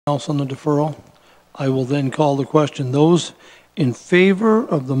else on the deferral? I will then call the question. Those in favor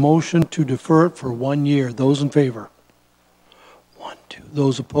of the motion to defer it for 1 year, those in favor? 1, 2.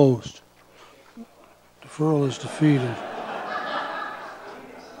 Those opposed? Deferral is defeated.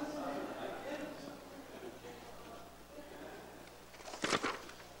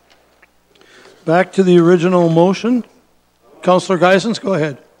 Back to the original motion. Councillor Geisens, go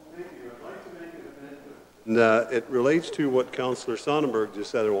ahead. And, it relates to what Councillor Sonnenberg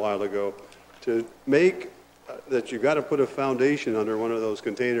just said a while ago. To make that you got to put a foundation under one of those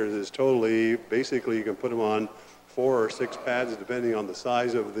containers is totally, basically you can put them on 4 or 6 pads depending on the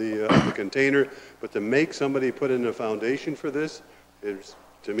size of the container, but to make somebody put in a foundation for this is,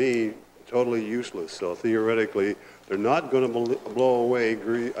 to me, totally useless. So theoretically, they're not going to blow away,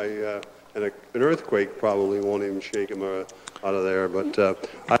 and an earthquake probably won't even shake them out of there, but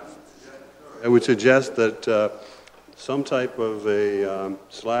I would suggest that some type of a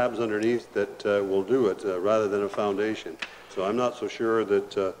slabs underneath that will do it rather than a foundation. So I'm not so sure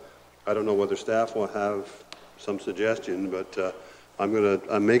that, I don't know whether staff will have some suggestion, but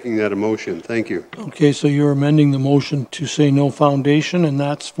I'm making that a motion. Thank you. Okay, so you're amending the motion to say no foundation, and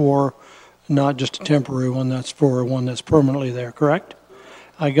that's for not just a temporary one, that's for one that's permanently there, correct?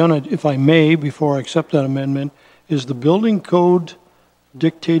 If I may, before I accept that amendment, is the building code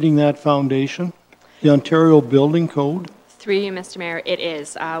dictating that foundation? The Ontario Building Code? Through you, Mr. Mayor, it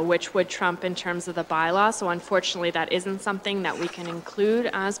is, which would trump in terms of the bylaw. So unfortunately, that isn't something that we can include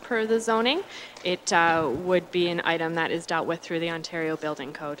as per the zoning. It would be an item that is dealt with through the Ontario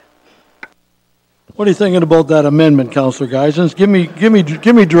Building Code. What are you thinking about that amendment, Councillor Geisens? Give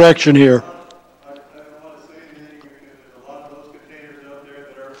me direction here.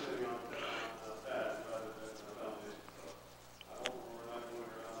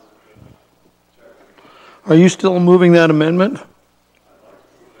 Are you still moving that amendment?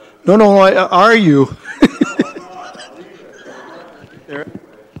 No, are you?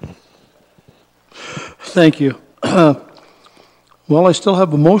 Thank you. Well, I still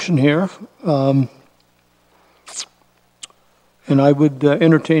have a motion here, and I would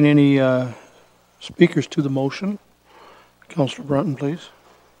entertain any speakers to the motion. Councillor Brunton, please.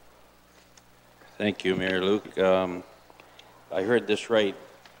 Thank you, Mayor Luke. I heard this right.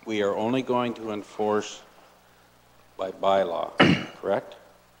 We are only going to enforce by bylaw, correct?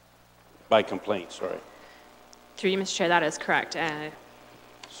 By complaint, sorry. Through you, Mr. Chair, that is correct.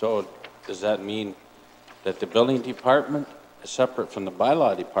 So does that mean that the building department, separate from the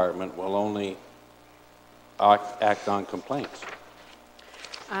bylaw department, will only act on complaints?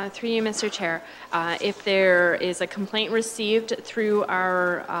 Through you, Mr. Chair, if there is a complaint received through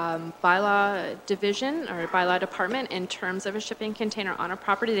our bylaw division or bylaw department in terms of a shipping container on a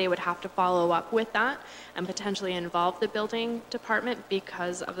property, they would have to follow up with that and potentially involve the building department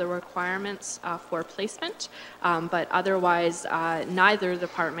because of the requirements for placement. But otherwise, neither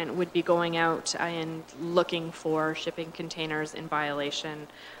department would be going out and looking for shipping containers in violation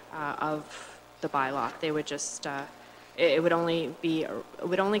of the bylaw. They would just it would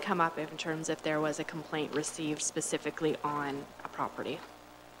only come up in terms if there was a complaint received specifically on a property.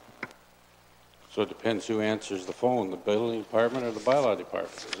 So it depends who answers the phone, the building department or the bylaw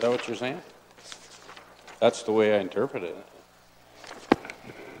department. Is that what you're saying? That's the way I interpret it.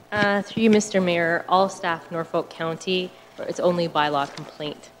 Through you, Mr. Mayor, all staff Norfolk County, it's only bylaw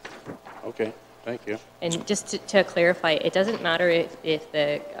complaint. Okay, thank you. And just to clarify, it doesn't matter if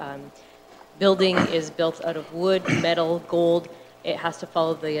the building is built out of wood, metal, gold. It has to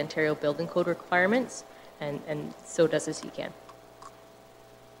follow the Ontario Building Code requirements, and so does the CCAN.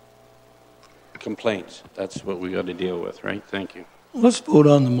 Complaints, that's what we got to deal with, right? Thank you. Let's vote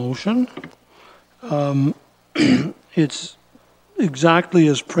on the motion. It's exactly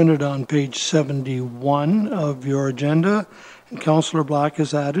as printed on page 71 of your agenda, and Councillor Black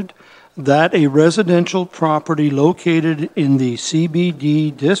has added that a residential property located in the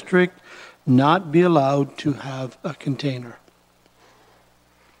CBD district not be allowed to have a container.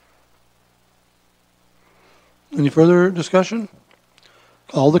 Any further discussion?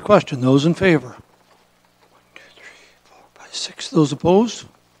 Call the question. Those in favor? 1, 2, 3, 4, 5, 6. Those opposed?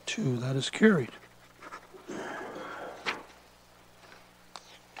 2. That is carried.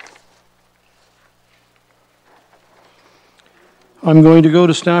 I'm going to go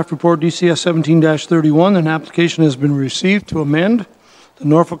to staff report DCS 17-31. An application has been received to amend the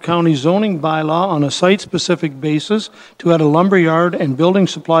Norfolk County zoning bylaw on a site-specific basis to add a lumberyard and building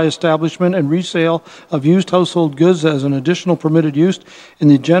supply establishment and resale of used household goods as an additional permitted use in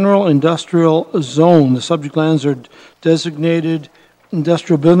the general industrial zone. The subject lands are designated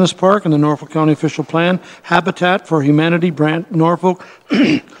Industrial Business Park in the Norfolk County Official Plan. Habitat for Humanity Brant Norfolk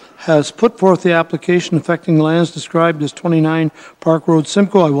has put forth the application affecting lands described as 29 Park Road,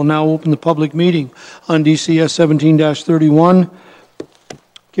 Simcoe. I will now open the public meeting on DCS 17-31.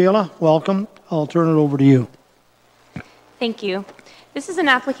 Kayla, welcome. I'll turn it over to you. Thank you. This is an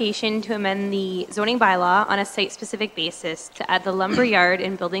application to amend the zoning bylaw on a site-specific basis to add the lumber yard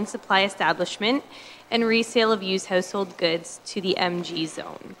and building supply establishment and resale of used household goods to the MG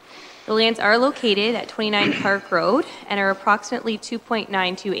zone. The lands are located at 29 Park Road and are approximately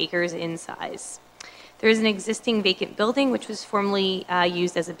 2.92 acres in size. There is an existing vacant building which was formerly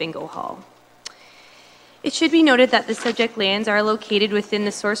used as a bingo hall. It should be noted that the subject lands are located within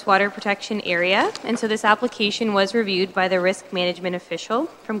the source water protection area, and so this application was reviewed by the risk management official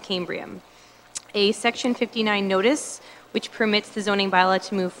from Cambrium. A Section 59 notice, which permits the zoning bylaw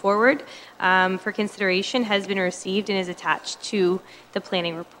to move forward for consideration, has been received and is attached to the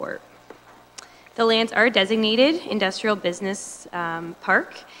planning report. The lands are designated industrial business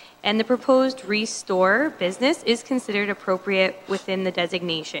park, and the proposed restore business is considered appropriate within the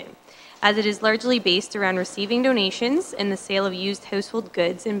designation, as it is largely based around receiving donations and the sale of used household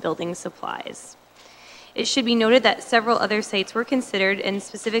goods and building supplies. It should be noted that several other sites were considered, and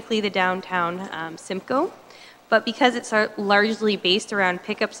specifically the downtown Simcoe, but because it's largely based around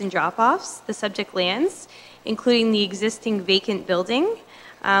pickups and drop-offs, the subject lands, including the existing vacant building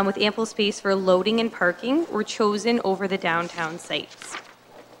with ample space for loading and parking, were chosen over the downtown sites.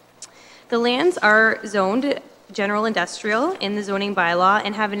 The lands are zoned general industrial in the zoning bylaw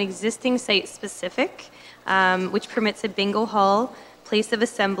and have an existing site-specific, which permits a bingo hall, place of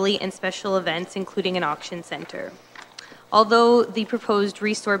assembly, and special events, including an auction center. Although the proposed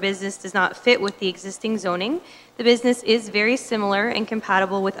restore business does not fit with the existing zoning, the business is very similar and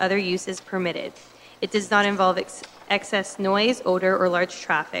compatible with other uses permitted. It does not involve excess noise, odor, or large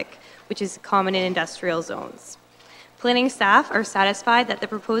traffic, which is common in industrial zones. Planning staff are satisfied that the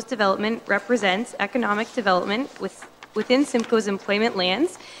proposed development represents economic development within Simcoe's employment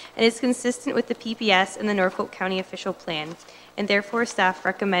lands and is consistent with the PPS and the Norfolk County Official Plan, and therefore staff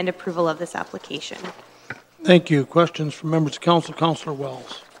recommend approval of this application. Thank you. Questions from members of council? Councillor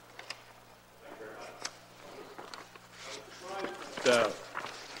Wells.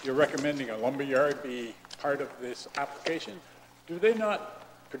 You're recommending a lumberyard be part of this application. Do they not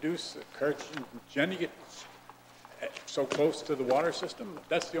produce carcinogenic so close to the water system?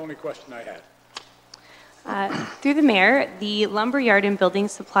 That's the only question I had. Through the mayor, the lumberyard and building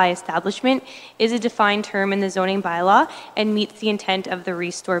supply establishment is a defined term in the zoning bylaw and meets the intent of the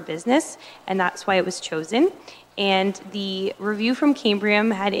restore business, and that's why it was chosen. And the review from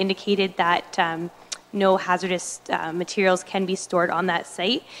Cambrium had indicated that no hazardous materials can be stored on that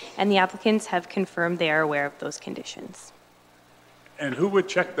site, and the applicants have confirmed they are aware of those conditions. And who would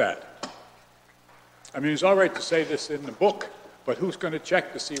check that? I mean, it's all right to say this in the book, but who's going to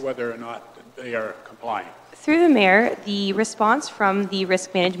check to see whether or not they are complying? Through the mayor, the response from the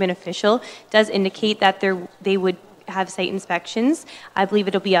risk management official does indicate that they would have site inspections. I believe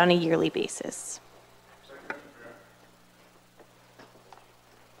it'll be on a yearly basis.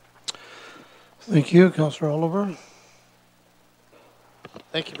 Thank you. Councillor Oliver.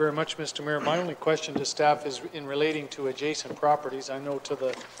 Thank you very much, Mr. Mayor. My only question to staff is in relating to adjacent properties. I know to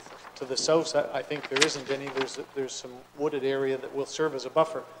the south, I think there isn't any. There's some wooded area that will serve as a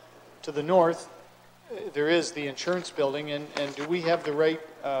buffer. To the north, there is the insurance building, and do we have the right,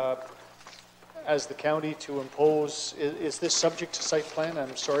 as the county, to impose, is this subject to site plan?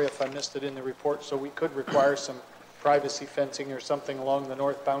 I'm sorry if I missed it in the report, so we could require some privacy fencing or something along the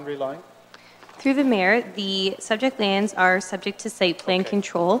north boundary line? Through the mayor, the subject lands are subject to site plan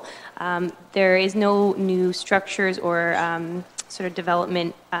control. There is no new structures or sort of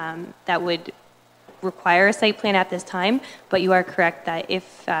development that would require a site plan at this time, but you are correct that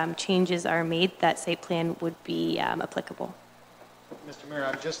if changes are made, that site plan would be applicable. Mr. Mayor,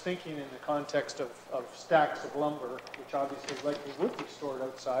 I'm just thinking in the context of stacks of lumber, which obviously likely would be stored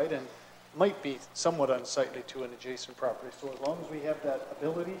outside and might be somewhat unsightly to an adjacent property. So as long as we have that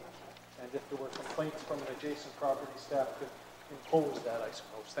ability, and if there were complaints from an adjacent property, staff could impose that, I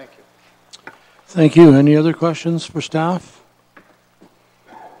suppose. Thank you. Thank you. Any other questions for staff?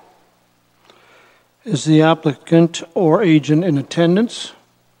 Is the applicant or agent in attendance?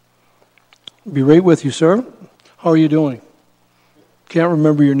 Be right with you, sir. How are you doing? Can't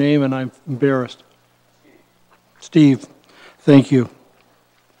remember your name and I'm embarrassed. Steve. Thank you.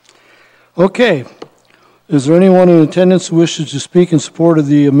 Okay. Is there anyone in attendance who wishes to speak in support of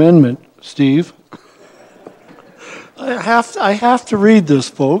the amendment? Steve? I have to read this,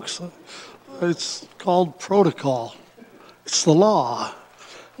 folks. It's called protocol. It's the law.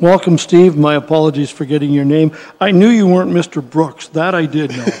 Welcome, Steve. My apologies for getting your name. I knew you weren't Mr. Brooks. That I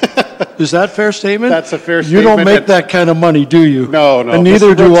did know. Is that a fair statement? That's a fair statement. You don't make that kind of money, do you? No, no. And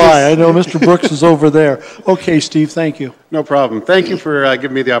neither do I. I know Mr. Brooks is over there. Okay, Steve, thank you. No problem. Thank you for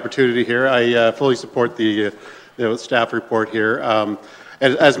giving me the opportunity here. I fully support the staff report here.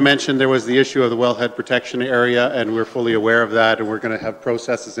 As mentioned, there was the issue of the wellhead protection area, and we're fully aware of that, and we're going to have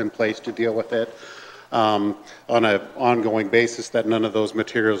processes in place to deal with it on an ongoing basis, that none of those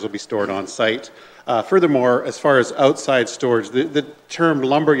materials will be stored on site. Furthermore, as far as outside storage, the term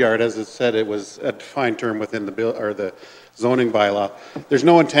lumberyard, as it said, it was a defined term within the bill or the zoning bylaw. There's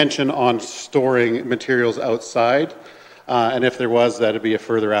no intention on storing materials outside, and if there was, that'd be a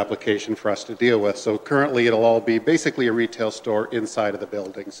further application for us to deal with. So currently, it'll all be basically a retail store inside of the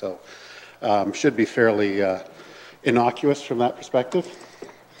building. So should be fairly innocuous from that perspective.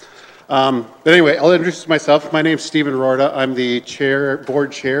 But anyway, I'll introduce myself. My name's Stephen Rorda. I'm the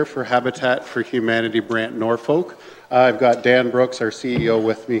board chair for Habitat for Humanity Brant Norfolk. I've got Dan Brooks, our CEO,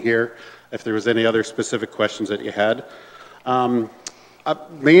 with me here, if there was any other specific questions that you had.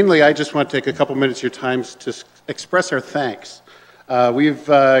 Mainly, I just want to take a couple minutes of your time to express our thanks. We've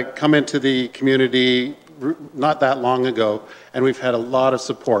come into the community not that long ago, and we've had a lot of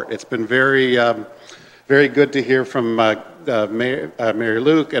support. It's been very good to hear from Mayor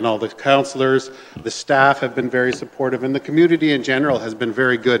Luke and all the councillors. The staff have been very supportive, and the community in general has been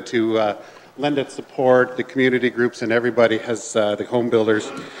very good to lend its support. The community groups and everybody has, the home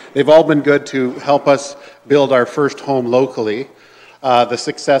builders, they've all been good to help us build our first home locally. The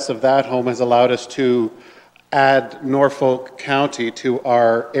success of that home has allowed us to add Norfolk County to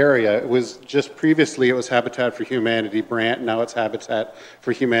our area. It was just previously, it was Habitat for Humanity Brant. Now it's Habitat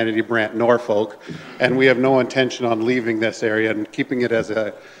for Humanity Brant Norfolk. And we have no intention on leaving this area and keeping it as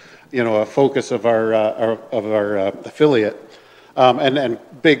a, a focus of our affiliate. And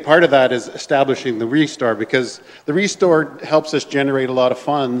big part of that is establishing the Restore, because the Restore helps us generate a lot of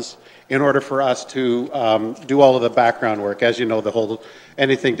funds in order for us to do all of the background work. As you know,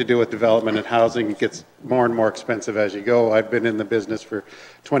 anything to do with development and housing gets more and more expensive as you go. I've been in the business for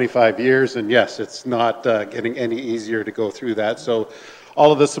 25 years, and yes, it's not getting any easier to go through that. So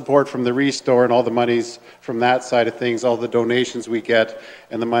all of the support from the Restore and all the monies from that side of things, all the donations we get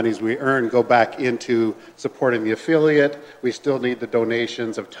and the monies we earn go back into supporting the affiliate. We still need the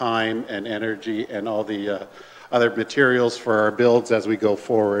donations of time and energy and all the other materials for our builds as we go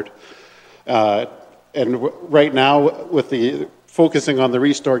forward. And right now, with the focusing on the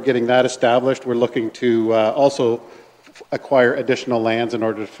Restore, getting that established, we're looking to also acquire additional lands in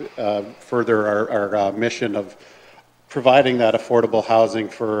order to further our mission of providing that affordable housing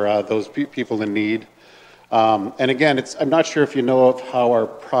for those people in need. And again, I'm not sure if you know of how our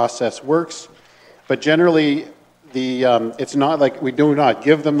process works, but generally, it's not like we do not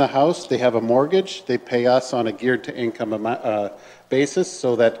give them the house. They have a mortgage. They pay us on a geared to income basis,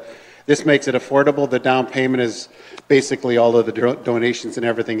 so that this makes it affordable. The down payment is basically all of the donations and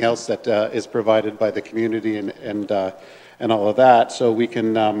everything else that is provided by the community and all of that. So we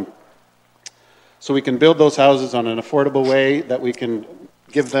can build those houses on an affordable way, that we can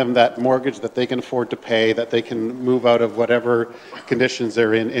give them that mortgage that they can afford to pay, that they can move out of whatever conditions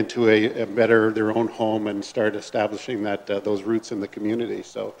they're in into a better, their own home, and start establishing those roots in the community.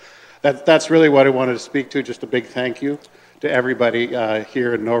 So that's really what I wanted to speak to. Just a big thank you to everybody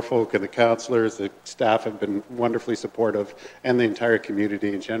here in Norfolk, and the councillors. The staff have been wonderfully supportive, and the entire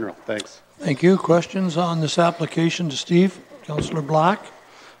community in general. Thanks. Thank you. Questions on this application to Steve? Councillor Black?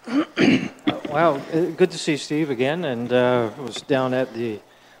 Wow, good to see Steve again, and was down at the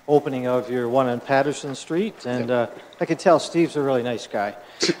opening of your one on Patterson Street, and I could tell Steve's a really nice guy.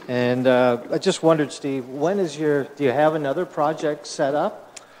 And I just wondered, Steve, do you have another project set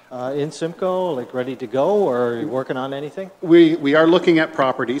up in Simcoe, like ready to go, or are you working on anything? We are looking at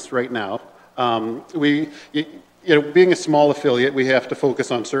properties right now. Being a small affiliate, we have to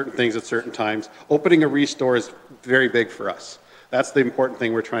focus on certain things at certain times. Opening a Restore is very big for us. That's the important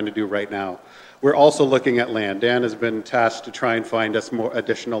thing we're trying to do right now. We're also looking at land. Dan has been tasked to try and find us more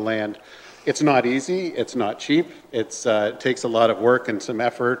additional land. It's not easy. It's not cheap. It takes a lot of work and some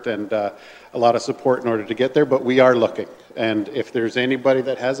effort and a lot of support in order to get there, but we are looking. And if there's anybody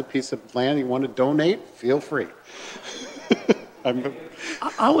that has a piece of land you want to donate, feel free.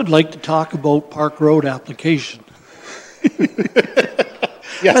 I would like to talk about Park Road application.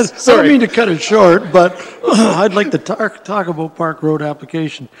 Yes, sorry. I don't mean to cut it short, but I'd like to talk about Park Road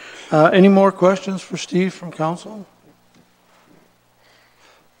application. Any more questions for Steve from council?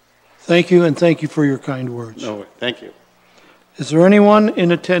 Thank you, and thank you for your kind words. No, thank you. Is there anyone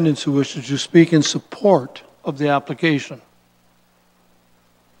in attendance who wishes to speak in support of the application?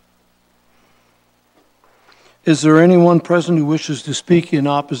 Is there anyone present who wishes to speak in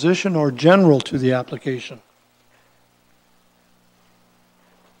opposition or general to the application?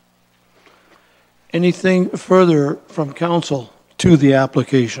 Anything further from council to the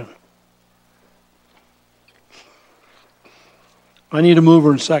application? I need a mover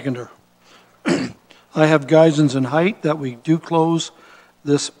and seconder. I have guidance and height that we do close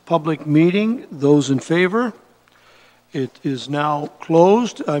this public meeting. Those in favor? It is now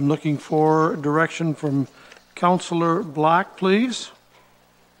closed. I'm looking for direction from Councillor Black, please.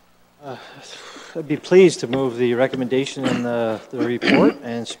 I'd be pleased to move the recommendation in the report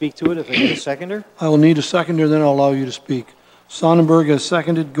and speak to it if I get a seconder. I will need a seconder, then I'll allow you to speak. Sonnenberg has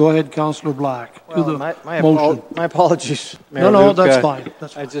seconded. Go ahead, Councillor Black. Well, to the my motion. My apologies, Mayor No, Luke. that's fine.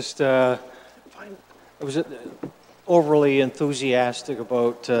 That's fine. I just, I was overly enthusiastic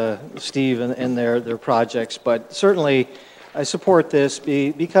about Steve and their projects, but certainly I support this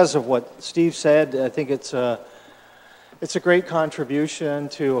because of what Steve said. I think it's a great contribution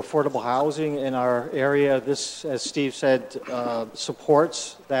to affordable housing in our area. This, as Steve said,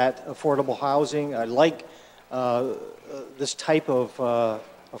 supports that affordable housing. I like this type of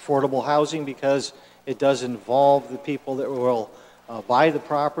affordable housing because it does involve the people that will buy the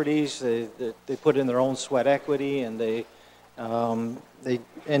properties. They put in their own sweat equity, and they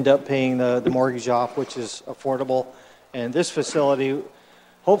end up paying the mortgage off, which is affordable. And this facility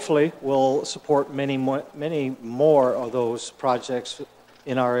hopefully will support many more of those projects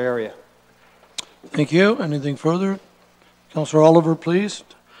in our area. Thank you. Anything further? Councillor Oliver, please.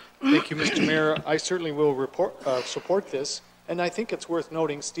 Thank you, Mr. Mayor. I certainly will support this, and I think it's worth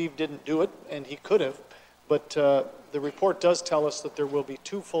noting Steve didn't do it, and he could have, but the report does tell us that there will be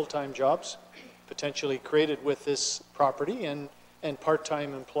 2 full-time jobs potentially created with this property and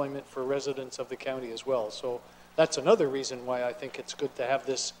part-time employment for residents of the county as well. So that's another reason why I think it's good to have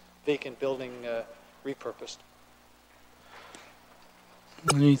this vacant building repurposed.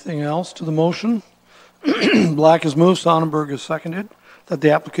 Anything else to the motion? Black has moved, Sonnenberg has seconded, that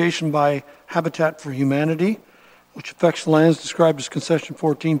the application by Habitat for Humanity, which affects the lands described as Concession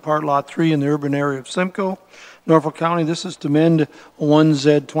 14, Part Lot 3 in the urban area of Simcoe, Norfolk County. This is to amend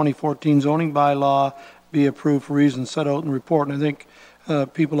 1Z 2014 zoning bylaw, be approved for reasons set out in the report. And I think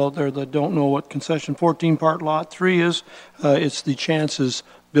people out there that don't know what Concession 14, Part Lot 3 is, it's the Chances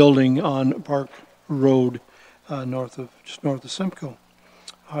building on Park Road, just north of Simcoe,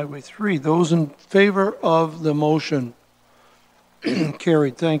 Highway 3. Those in favor of the motion?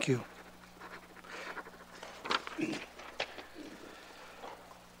 Carried. Thank you.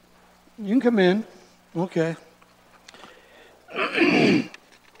 You can come in. Okay.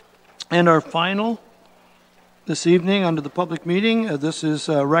 And our final this evening under the public meeting, this is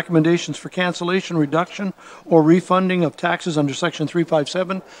recommendations for cancellation, reduction, or refunding of taxes under Section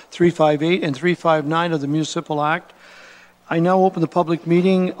 357, 358, and 359 of the Municipal Act. I now open the public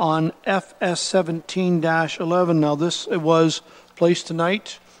meeting on FS 17-11. Now this was placed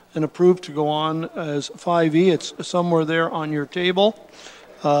tonight and approved to go on as 5E. It's somewhere there on your table.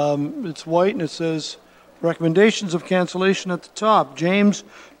 It's white and it says recommendations of cancellation at the top. James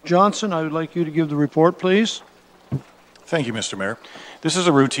Johnson, I would like you to give the report, please. Thank you, Mr. Mayor. This is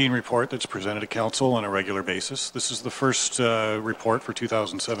a routine report that's presented to Council on a regular basis. This is the first report for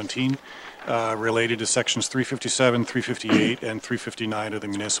 2017 related to Sections 357, 358, and 359 of the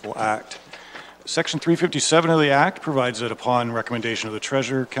Municipal Act. Section 357 of the Act provides that upon recommendation of the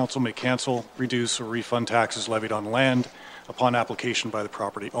Treasurer, Council may cancel, reduce, or refund taxes levied on land upon application by the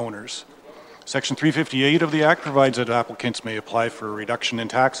property owners. Section 358 of the Act provides that applicants may apply for a reduction in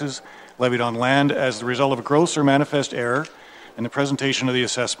taxes levied on land as the result of a gross or manifest error in the presentation of the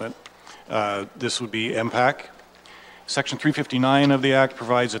assessment. This would be MPAC. Section 359 of the Act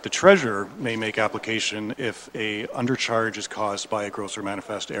provides that the Treasurer may make application if a undercharge is caused by a gross or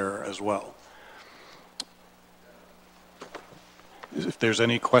manifest error as well. If there's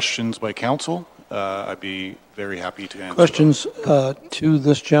any questions by Council, I'd be very happy to answer. Questions to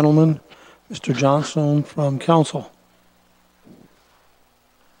this gentleman, Mr. Johnson from Council.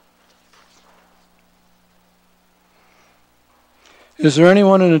 Is there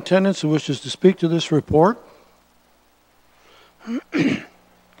anyone in attendance who wishes to speak to this report?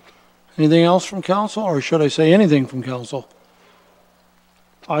 Anything else from Council, or should I say anything from Council?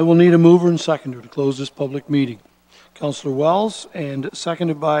 I will need a mover and seconder to close this public meeting. Councillor Wells, and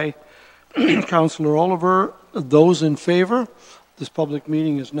seconded by Councillor Oliver. Those in favor? This public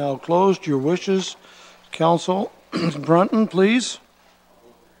meeting is now closed. Your wishes, Council. Brunton, please.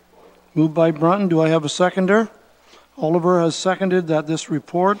 Moved by Brunton. Do I have a seconder? Oliver has seconded that this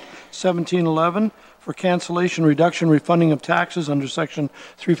report, 1711, for cancellation, reduction, refunding of taxes under Section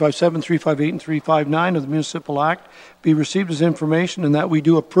 357, 358, and 359 of the Municipal Act be received as information, and that we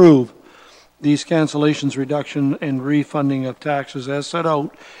do approve these cancellations, reduction, and refunding of taxes as set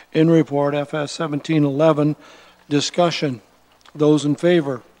out in report FS 1711. Discussion. Those in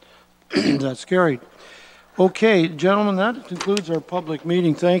favor? That's carried. Okay, gentlemen, that concludes our public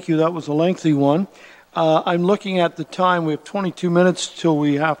meeting. Thank you. That was a lengthy one. I'm looking at the time. We have 22 minutes till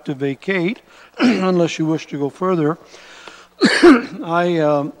we have to vacate, unless you wish to go further.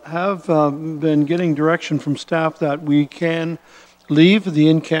 I have been getting direction from staff that we can leave the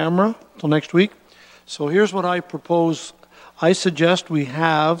in-camera till next week. So here's what I propose. I suggest we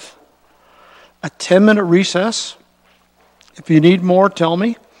have a 10-minute recess. If you need more, tell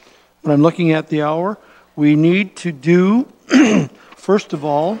me. When I'm looking at the hour, we need to do, first of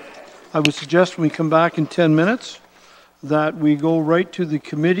all, I would suggest when we come back in 10 minutes that we go right to the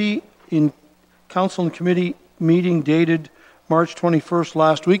committee in council and committee meeting dated March 21st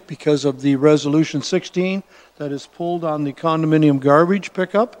last week because of the resolution 16 that is pulled on the condominium garbage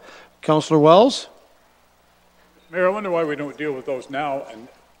pickup. Councillor Wells? Mayor, I wonder why we don't deal with those now,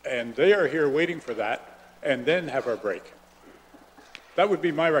 and they are here waiting for that, and then have our break. That would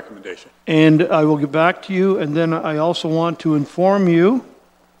be my recommendation. And I will get back to you, and then I also want to inform you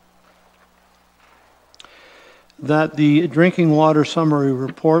that the drinking water summary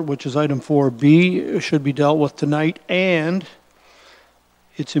report, which is item 4B, should be dealt with tonight, and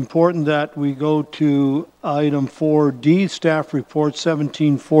it's important that we go to item 4D, staff report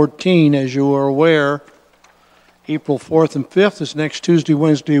 1714. As you are aware, April 4th and 5th is next Tuesday,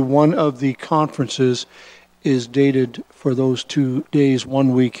 Wednesday. One of the conferences is dated for those 2 days,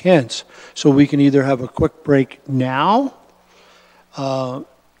 1 week hence. So we can either have a quick break now, and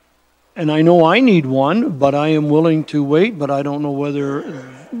I know I need one, but I am willing to wait, but I don't know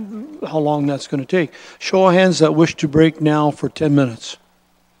how long that's going to take. Show of hands that wish to break now for 10 minutes.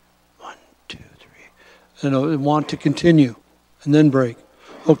 1, 2, 3. And want to continue and then break.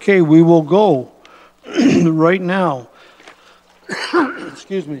 Okay, we will go right now.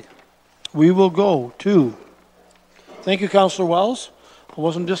 Excuse me. We will go to, thank you, Councillor Wells. I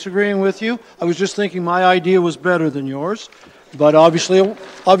wasn't disagreeing with you. I was just thinking my idea was better than yours, but obviously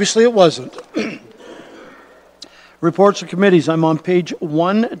it wasn't. Reports of committees. I'm on page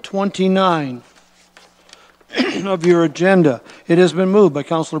 129 of your agenda. It has been moved by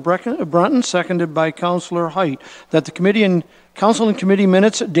Councillor Brunton, seconded by Councillor Height, that the council and committee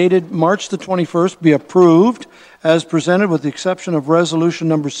minutes dated March the 21st be approved as presented with the exception of resolution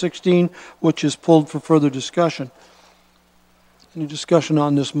number 16, which is pulled for further discussion. Any discussion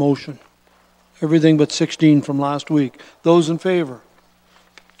on this motion? Everything but 16 from last week. Those in favor?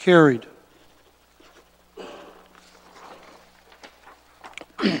 Carried.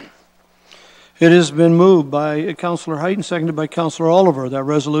 It has been moved by Councillor Height and seconded by Councillor Oliver that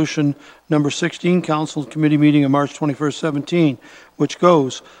resolution number 16, council committee meeting of March 21st, 17, which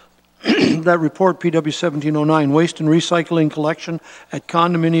goes, that report PW 1709, waste and recycling collection at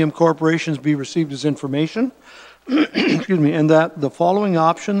condominium corporations be received as information. Excuse me, and that the following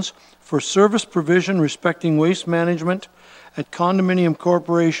options for service provision respecting waste management at condominium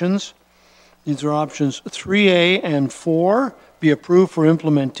corporations, these are options 3A and 4, be approved for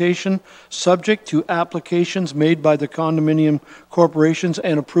implementation, subject to applications made by the condominium corporations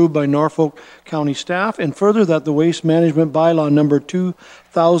and approved by Norfolk County staff, and further that the waste management bylaw number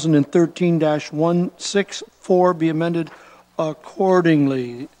 2013-164 be amended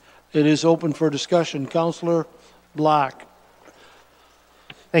accordingly. It is open for discussion. Councillor Black.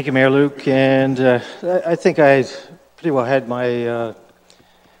 Thank you, Mayor Luke, and I think I pretty well had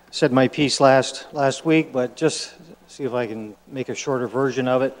said my piece last week, but just see if I can make a shorter version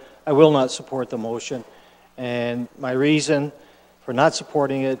of it. I will not support the motion, and my reason for not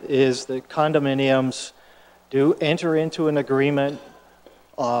supporting it is that condominiums do enter into an agreement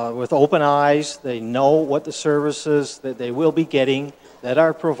with open eyes. They know what the services that they will be getting that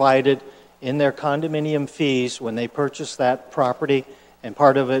are provided in their condominium fees when they purchase that property, and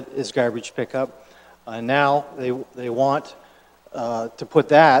part of it is garbage pickup. Now they want to put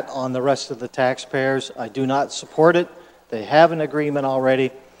that on the rest of the taxpayers. I do not support it. They have an agreement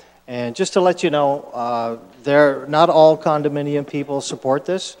already. And just to let you know, not all condominium people support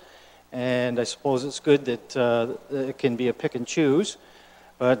this. And I suppose it's good that it can be a pick and choose.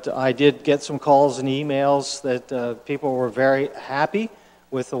 But I did get some calls and emails that people were very happy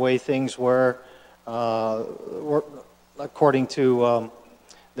with the way things were according to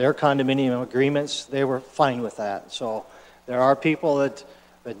their condominium agreements. They were fine with that. So there are people that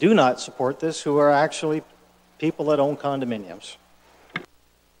do not support this who are actually people that own condominiums.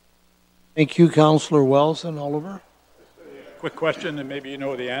 Thank you, Councillor Wells and Oliver. Quick question, and maybe you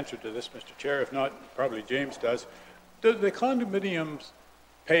know the answer to this, Mr. Chair. If not, probably James does. Do the condominiums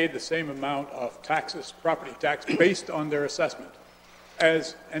pay the same amount of taxes, property tax, based on their assessment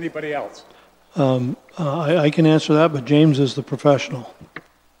as anybody else? I can answer that, but James is the professional.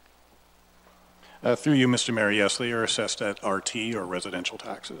 Through you, Mr. Mayor, yes, they are assessed at RT or residential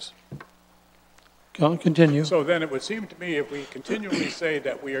taxes. Continue. So then it would seem to me if we continually say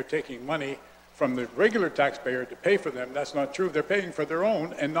that we are taking money from the regular taxpayer to pay for them, that's not true. They're paying for their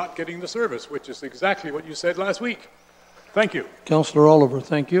own and not getting the service, which is exactly what you said last week. Thank you. Councillor Oliver,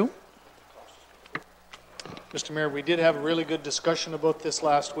 thank you. Mr. Mayor, we did have a really good discussion about this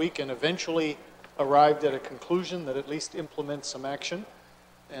last week and eventually arrived at a conclusion that at least implements some action.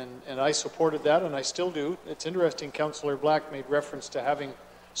 And I supported that, and I still do. It's interesting, Councillor Black made reference to having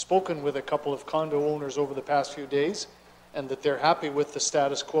spoken with a couple of condo owners over the past few days, and that they're happy with the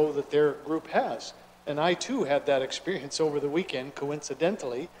status quo that their group has. And I too had that experience over the weekend,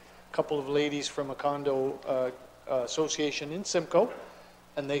 coincidentally, a couple of ladies from a condo association in Simcoe,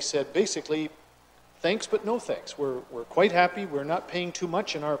 and they said basically, thanks but no thanks. We're quite happy. We're not paying too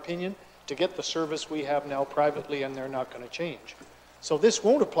much, in our opinion, to get the service we have now privately, and they're not going to change. So this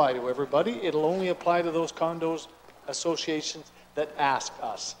won't apply to everybody. It'll only apply to those condos associations that ask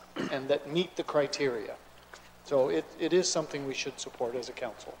us and that meet the criteria. So it is something we should support as a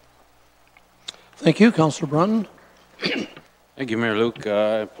council. Thank you, Councillor Brunton. Thank you, Mayor Luke.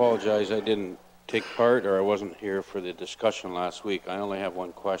 I apologize I didn't take part or I wasn't here for the discussion last week. I only have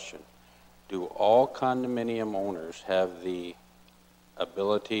one question. Do all condominium owners have the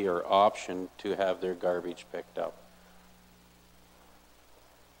ability or option to have their garbage picked up?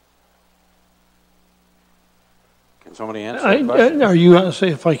 Can somebody answer that question? Are you, say,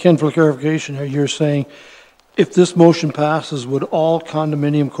 if I can for clarification, you're saying if this motion passes, would all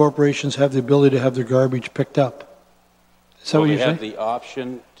condominium corporations have the ability to have their garbage picked up? Is that what you're saying? They have the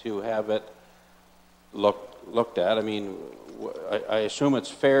option to have it looked at. I mean, I assume it's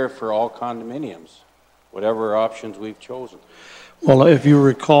fair for all condominiums, whatever options we've chosen. Well, if you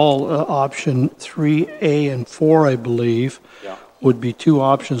recall, option 3A and 4, I believe, would be two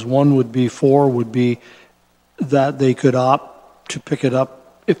options. One would be 4 would be that they could opt to pick it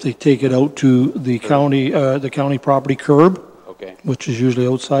up if they take it out to the county property curb, which is usually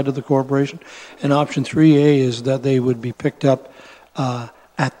outside of the corporation. And option 3A is that they would be picked up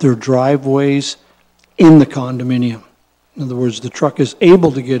at their driveways in the condominium. In other words, the truck is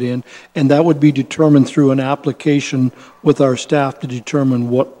able to get in, and that would be determined through an application with our staff to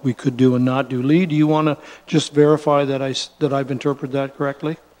determine what we could do and not do. Lee, do you want to just verify that I've interpreted that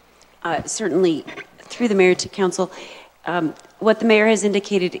correctly? Certainly, through the mayor to council, what the mayor has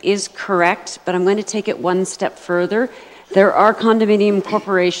indicated is correct, but I'm going to take it one step further. There are condominium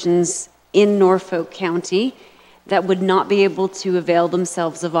corporations in Norfolk County that would not be able to avail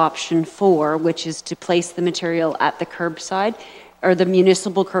themselves of option 4, which is to place the material at the curbside or the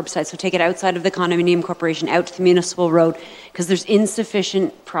municipal curbside. So take it outside of the condominium corporation, out to the municipal road, because there's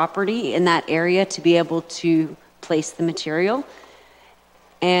insufficient property in that area to be able to place the material.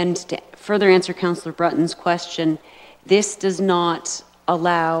 And to further answer Councillor Brunton's question, this does not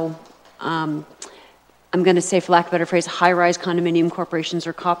allow, I'm going to say, for lack of a better phrase, high-rise condominium corporations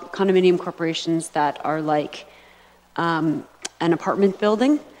or condominium corporations that are like an apartment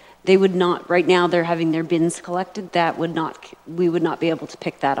building. They would not, right now they're having their bins collected. That would not, we would not be able to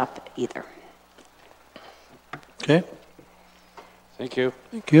pick that up either. Okay. Thank you.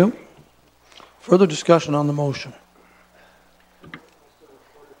 Thank you. Further discussion on the motion.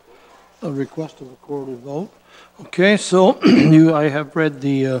 A request of a recorded vote. Okay, so I have read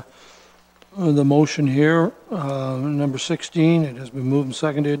the motion here, number 16. It has been moved and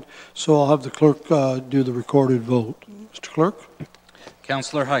seconded. So I'll have the clerk do the recorded vote. Mr. Clerk?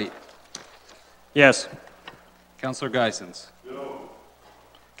 Councillor Height? Yes. Councillor Geisens? No.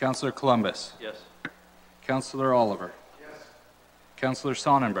 Councillor Columbus? Yes. Councillor Oliver? Yes. Councillor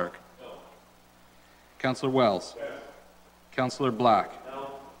Sonnenberg? No. Councillor Wells? Yes. Councillor Black?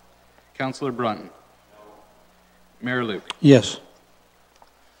 No. Councillor Brunton? No. Mayor Luke? Yes.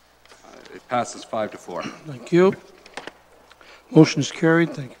 It passes 5-4. Thank you. Motion is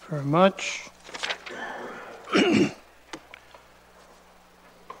carried. Thank you very much.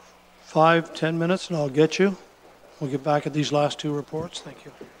 5-10 minutes and I'll get you. We'll get back at these last two reports. Thank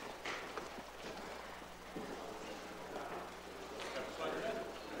you.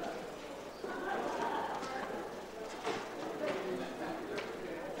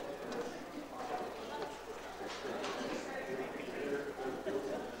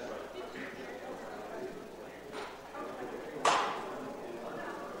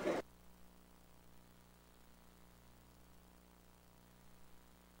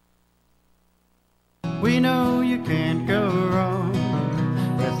 We know you can't go wrong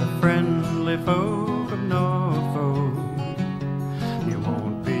with the friendly folk of Norfolk. You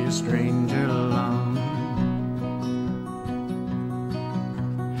won't be a stranger long.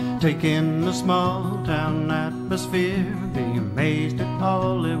 Take in the small town atmosphere, be amazed at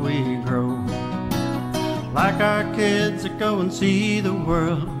all that we grow. Like our kids that go and see the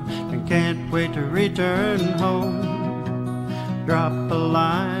world and can't wait to return home. Drop a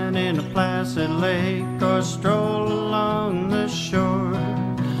line in a placid lake or stroll along the shore.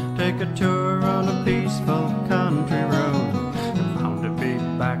 Take a tour on a peaceful country road. You're bound to be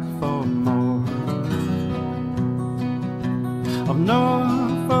back for more. Of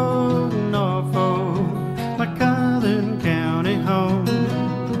Norfolk, Norfolk, my southern county home.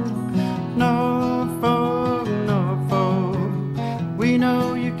 Norfolk, Norfolk, we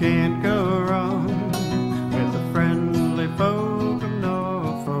know you can't go wrong with the friendly folk of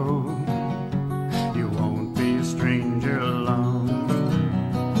Norfolk. You won't be a stranger long.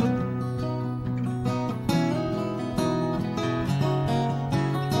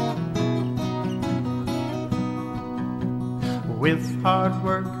 With hard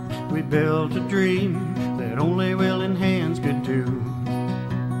work we built a dream that only willing hands could do.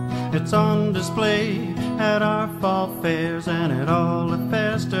 It's on display at our fall fairs and at all the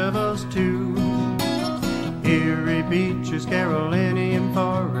festivals too. Erie beaches, Carolinian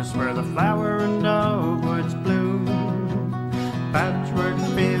forests, where the flower and dogwoods bloom. Patchwork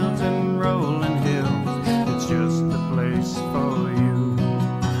fields and rolling hills, it's just the place for you.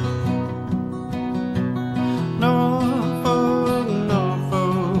 Norfolk,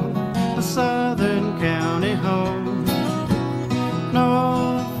 Norfolk, a southern county home.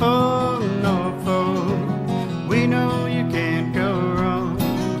 Norfolk, Norfolk, we know you can't go wrong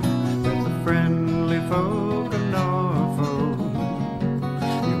with the friendly folk of Norfolk.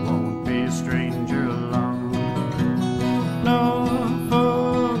 You won't be a stranger long.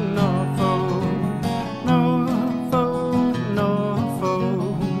 Norfolk, Norfolk, Norfolk,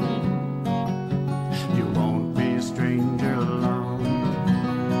 Norfolk, you won't be a stranger long.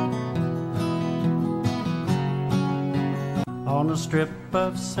 On a strip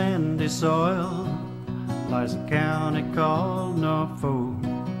of sandy soil lies a county called Norfolk.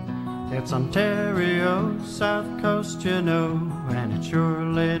 It's Ontario's south coast, you know, and it's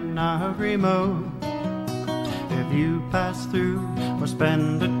surely not remote. If you pass through or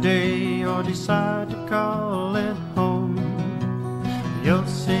spend a day or decide to call it home, you'll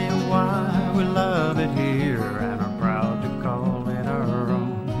see why we love it here and are proud to call it our own.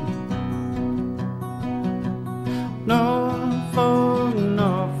 Norfolk,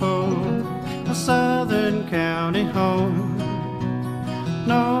 Norfolk, a southern county home.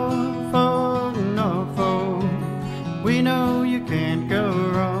 Norfolk, Norfolk, we know you can't go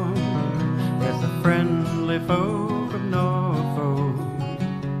wrong with the friendly folk of Norfolk.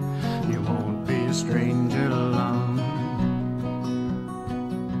 You won't be a stranger long.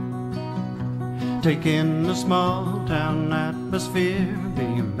 Take in the small town atmosphere, be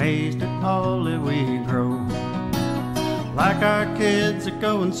amazed at all that we grow. Like our kids that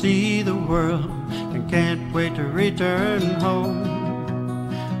go and see the world and can't wait to return home.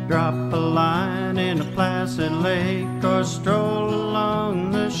 Drop a line in a placid lake or stroll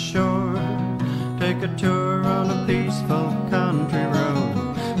along the shore. Take a tour on a peaceful country road.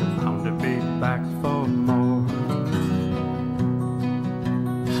 You're bound to be back for more.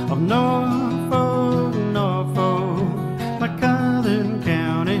 Of Norfolk, Norfolk, my southern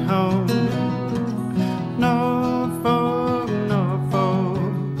county home. Norfolk, Norfolk,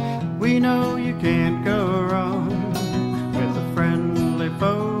 we know you can't go wrong with the friendly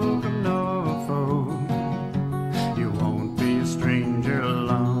folk of Norfolk. You won't be a stranger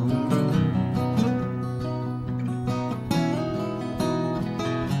long.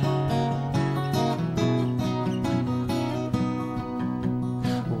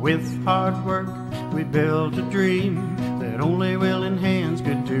 With hard work we built a dream that only willing hands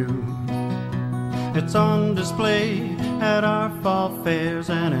could do. It's on display at our fall fairs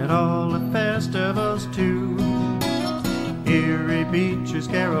and at all the festivals too. Erie beaches,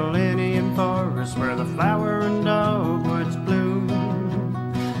 Carolinian forests, where the flower and dogwoods bloom.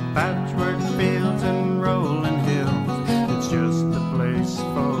 Patchwork fields and rolling hills, it's just the place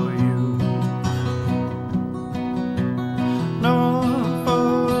for you.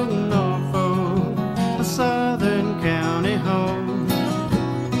 Norfolk, Norfolk, a southern county home.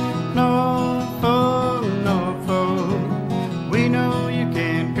 Norfolk, Norfolk, we know you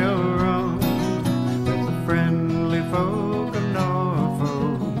can't go wrong with the friendly folk of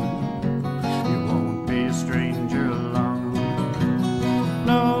Norfolk. You won't be a stranger long.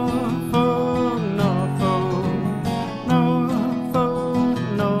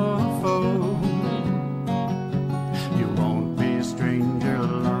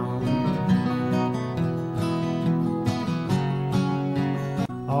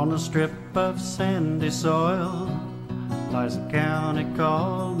 of sandy soil lies a county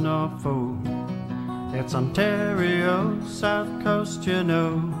called Norfolk. It's Ontario, south coast, you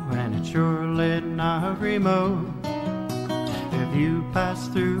know, and it's surely not remote. If you pass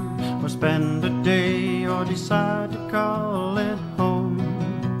through or spend a day or decide to call it home,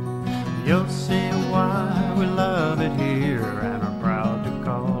 you'll see why we love it here and are proud to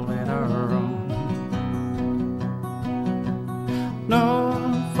call it our own.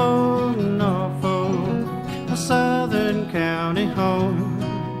 Norfolk, Norfolk, a southern county home.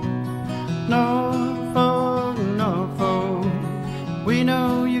 Norfolk, Norfolk, we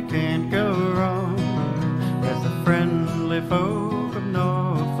know you can't go wrong with the friendly folk of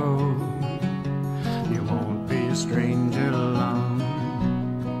Norfolk. You won't be a stranger long.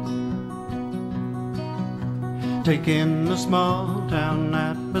 Take in the small town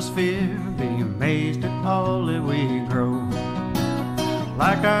atmosphere, be amazed at all that we grow.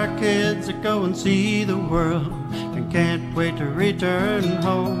 Like our kids that go and see the world and can't wait to return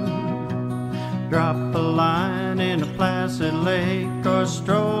home. Drop a line in a placid lake or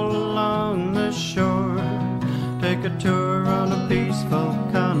stroll along the shore. Take a tour on a peaceful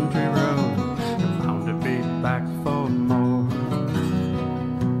country road. You're bound to be back for more.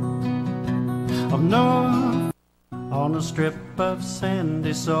 Of North, on a strip of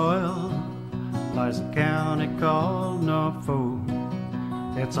sandy soil, lies a county called Norfolk.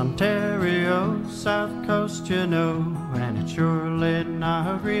 It's Ontario, south coast, you know, and it's surely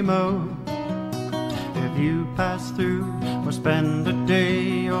not remote. If you pass through or spend a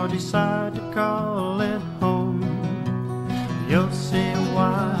day or decide to call it home, you'll see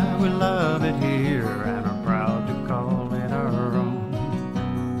why we love it here and are proud to call it our own.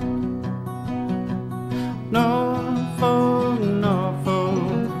 Norfolk,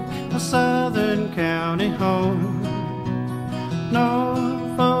 Norfolk, a southern county home.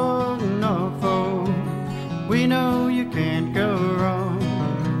 Norfolk, Norfolk, we know you can't go wrong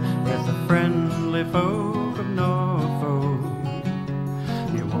with the friendly folk of Norfolk.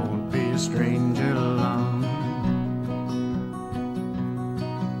 You won't be a stranger long.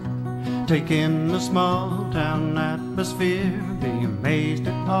 Take in the small town atmosphere, be amazed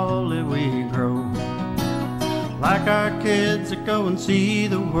at all that we grow. Like our kids that go and see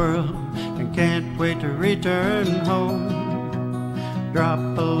the world and can't wait to return home. Drop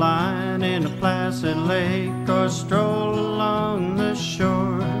a line in a placid lake or stroll along the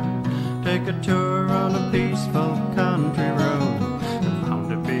shore. Take a tour on a peaceful country road. You're bound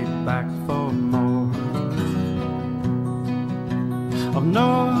to be back for more. Of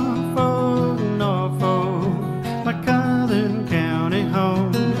Norfolk, Norfolk, my southern county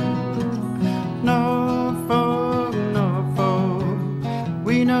home. Norfolk, Norfolk,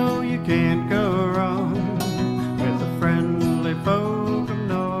 we know you can't go wrong with the friendly folk of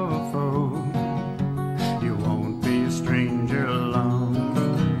Norfolk. You won't be a stranger long.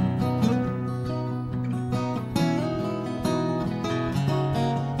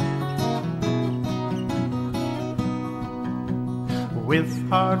 With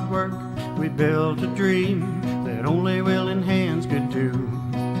hard work, we built a dream that only willing hands could do.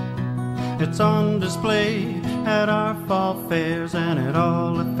 It's on display at our fall fairs and at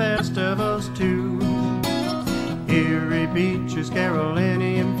all the festivals too. Erie beaches,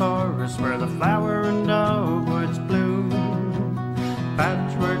 Carolinian forests, where the flower and dogwoods bloom.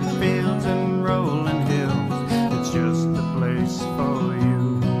 Patchwork fields and rolling hills, it's just the place for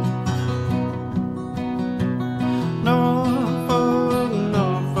you. Norfolk,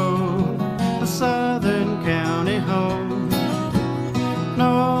 Norfolk, a southern county home.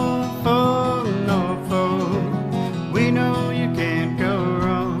 Norfolk, Norfolk, we know you can't go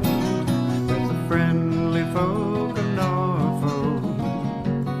wrong with the friendly folk of Norfolk.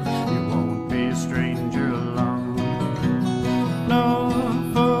 You won't be a stranger long.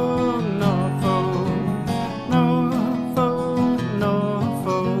 Norfolk, Norfolk, Norfolk,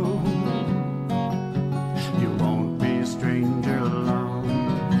 Norfolk, you won't be a stranger long.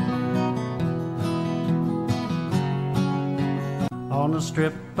 On a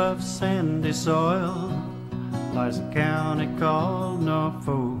strip of sandy soil lies a county called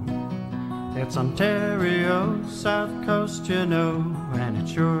Norfolk. It's Ontario, south coast, you know, and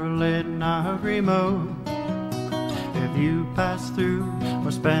it's surely not remote. If you pass through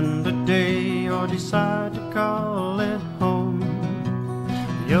or spend a day or decide to call it home,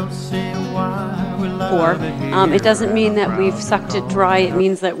 you'll see why we love it here. It doesn't mean that we've sucked it dry. It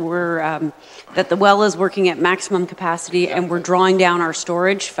means that we're that the well is working at maximum capacity and we're drawing down our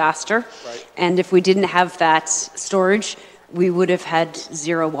storage faster. Right. And if we didn't have that storage, we would have had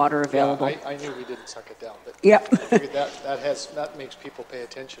zero water available. Yeah, I knew we didn't suck it down, but Yep. I figured that makes people pay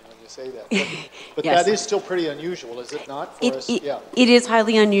attention when you say that. But Yes. that is still pretty unusual, is it not, for us? Yeah. It is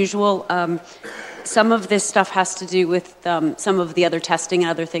highly unusual. Some of this stuff has to do with some of the other testing and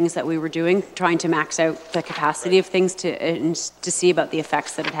other things that we were doing, trying to max out the capacity of things to see about the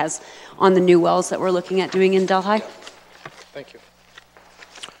effects that it has on the new wells that we're looking at doing in Delhi. Yeah. Thank you.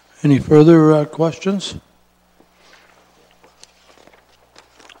 Any further questions?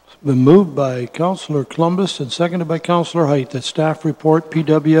 It's been moved by Councillor Columbus and seconded by Councillor Height that staff report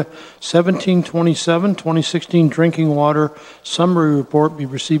PW 1727, 2016 drinking water summary report be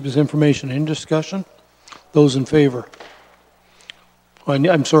received as information. In discussion? Those in favor?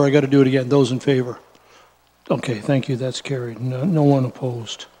 I'm sorry, I got to do it again. Those in favor? Okay, thank you. That's carried. No one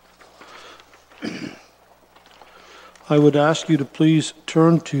opposed. I would ask you to please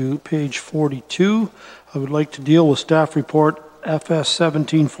turn to page 42. I would like to deal with staff report FS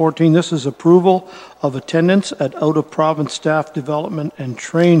 1714. This is approval of attendance at out-of-province staff development and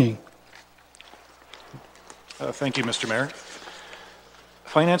training. Thank you, Mr. Mayor.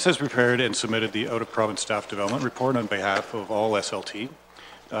 Finance has prepared and submitted the out-of-province staff development report on behalf of all SLT.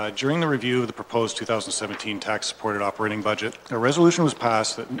 During the review of the proposed 2017 tax-supported operating budget, a resolution was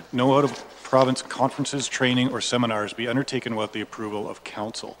passed that no out-of-province conferences, training, or seminars be undertaken without the approval of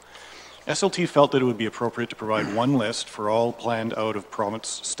council. SLT felt that it would be appropriate to provide one list for all planned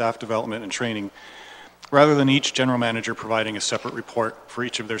out-of-province staff development and training, rather than each general manager providing a separate report for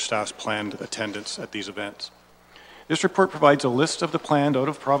each of their staff's planned attendance at these events. This report provides a list of the planned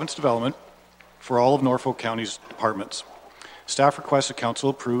out-of-province development for all of Norfolk County's departments. Staff requests that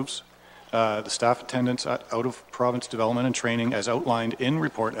council approves the staff attendance at out-of-province development and training as outlined in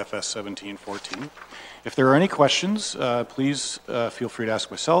report FS 1714. If there are any questions, please feel free to ask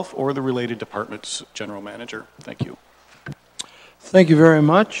myself or the related department's general manager. Thank you. Thank you very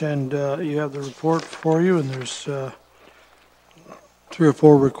much, and you have the report for you, and there's 3 or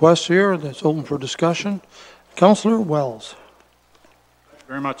 4 requests here that's open for discussion. Councillor Wells. Thank you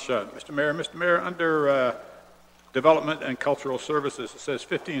very much, Mr. Mayor. Mr. Mayor, under Development and Cultural Services, it says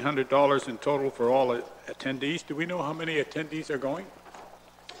 $1,500 in total for all attendees. Do we know how many attendees are going?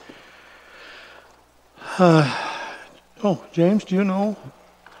 James, do you know?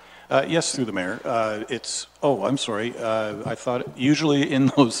 Yes, through the mayor. I'm sorry. I thought usually in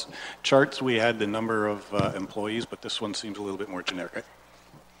those charts we had the number of employees, but this one seems a little bit more generic.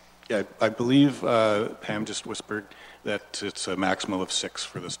 Yeah, I believe Pam just whispered that it's a maximum of 6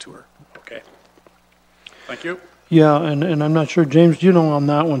 for this tour. Okay. Thank you. Yeah, and I'm not sure, James, do you know on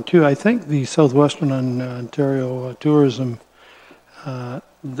that one too? I think the Southwestern Ontario Tourism, I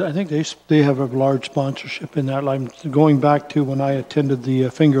think they have a large sponsorship in that. I'm going back to when I attended the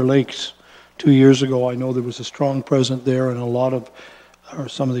Finger Lakes 2 years ago. I know there was a strong presence there, and a lot of, or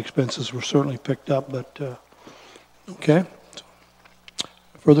some of the expenses were certainly picked up. But okay.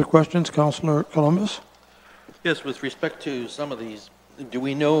 Further questions, Councillor Columbus? Yes, with respect to some of these, do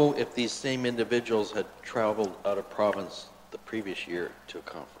we know if these same individuals had traveled out of province the previous year to a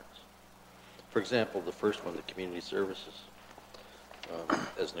conference? For example, the first one, the community services.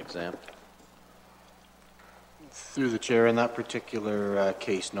 As an example? Through the chair, in that particular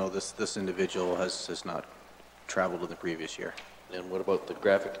case, no, this individual has not traveled in the previous year. And what about the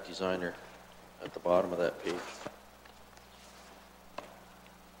graphic designer at the bottom of that page?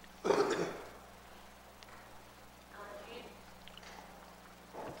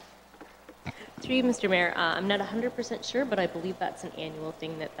 Through you, Mr. Mayor, I'm not 100% sure, but I believe that's an annual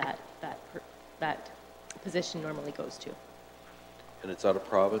thing that position normally goes to. And it's out of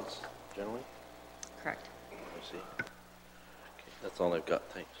province, generally? Correct. I see. Okay, that's all I've got.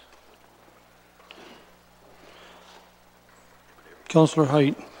 Thanks. Councillor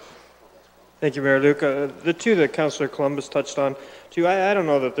Height. Thank you, Mayor Luke. The 2 that Councillor Columbus touched on, too, I don't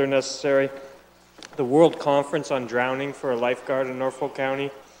know that they're necessary. The World Conference on Drowning for a Lifeguard in Norfolk County,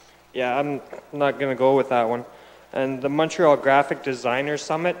 yeah, I'm not going to go with that one. And the Montreal Graphic Designers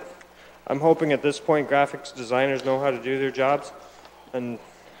Summit, I'm hoping at this point graphics designers know how to do their jobs. And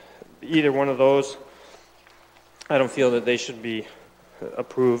either one of those, I don't feel that they should be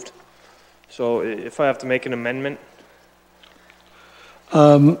approved. So if I have to make an amendment.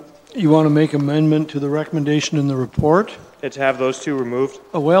 You want to make amendment to the recommendation in the report? To have those 2 removed?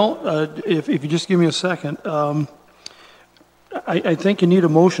 If you just give me a second. I think you need a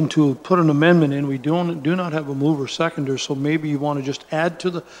motion to put an amendment in. We do not have a mover seconder, so maybe you want to just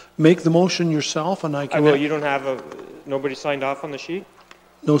make the motion yourself, and I can. You don't have nobody signed off on the sheet?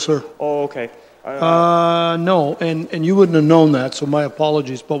 No, sir. Oh, okay. No, and you wouldn't have known that, so my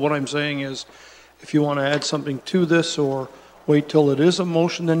apologies. But what I'm saying is, if you want to add something to this or wait till it is a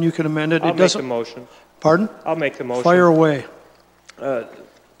motion, then you can amend it. I'll make the motion. Pardon? I'll make the motion. Fire away.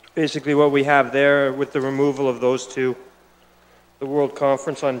 Basically what we have there with the removal of those two, the World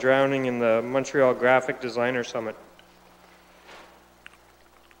Conference on Drowning and the Montreal Graphic Designer Summit.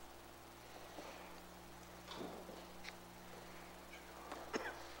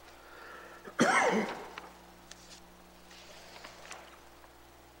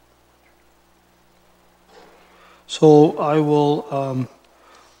 So I will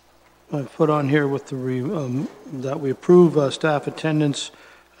I put on here with the that we approve staff attendance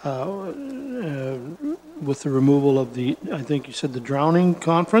with the removal of the, I think you said the drowning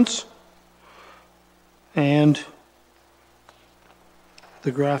conference and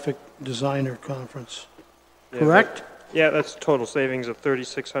the graphic designer conference. Yeah, Correct? Yeah, that's total savings of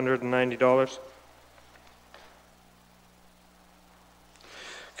 $3,690.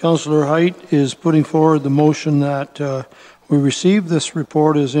 Councillor Height is putting forward the motion that we receive this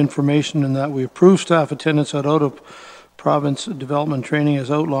report as information and that we approve staff attendance at out-of-province development training as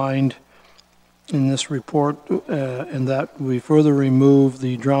outlined in this report, and that we further remove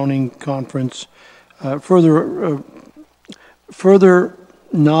the drowning conference, further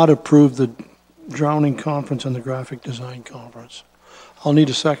not approve the drowning conference and the graphic design conference. I'll need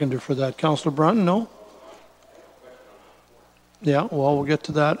a seconder for that. Councillor Brunton, no? Yeah, well, we'll get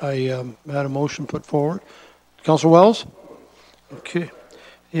to that. I had a motion put forward. Councillor Wells? Okay.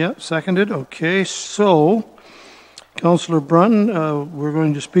 Yeah, seconded. Okay, so Councillor Brunton, we're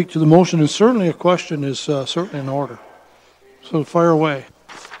going to speak to the motion, and certainly a question is certainly in order. So fire away.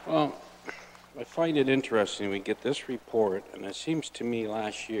 Well, I find it interesting we get this report, and it seems to me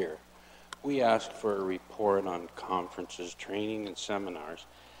last year we asked for a report on conferences, training, and seminars.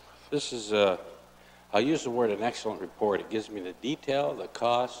 This is I'll use the word an excellent report. It gives me the detail, the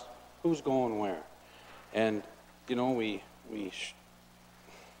cost, who's going where. And, you know, we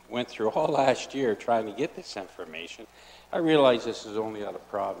went through all last year trying to get this information. I realize this is only out of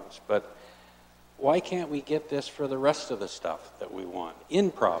province, but why can't we get this for the rest of the stuff that we want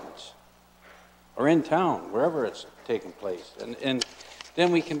in province or in town, wherever it's taking place? And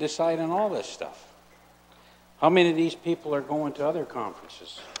then we can decide on all this stuff. How many of these people are going to other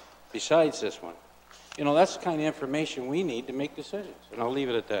conferences besides this one? You know, that's the kind of information we need to make decisions. And I'll leave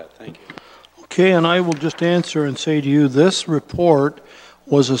it at that. Thank you. Okay, and I will just answer and say to you, this report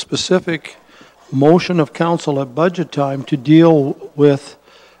was a specific motion of council at budget time to deal with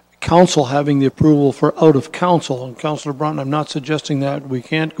council having the approval for out of council. And Councillor Brunton, I'm not suggesting that we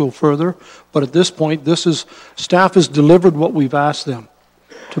can't go further, but at this point, this is, staff has delivered what we've asked them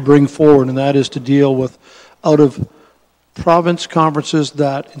to bring forward, and that is to deal with out of province conferences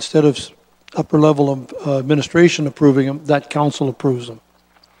that instead of upper level of administration approving them, that council approves them.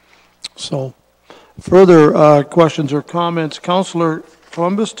 So, further questions or comments? Councillor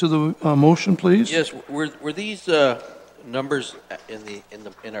Columbus, to the motion, please. Yes, were these numbers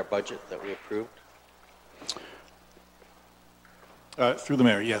in our budget that we approved? Through the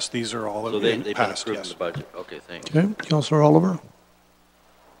mayor, yes, these are all so they've been passed, approved yes. in the budget. Okay, thanks. Okay, Councillor Oliver.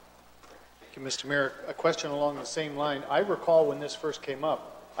 Thank you, Mr. Mayor. A question along the same line. I recall when this first came up,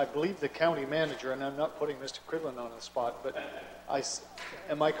 I believe the county manager, and I'm not putting Mr. Cridlin on the spot, but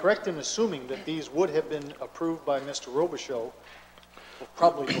am I correct in assuming that these would have been approved by Mr. Robichaud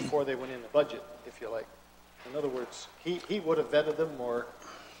probably before they went in the budget, if you like? In other words, he would have vetted them, or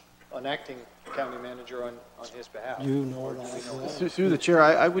an acting county manager on his behalf? You know it all. Through the chair,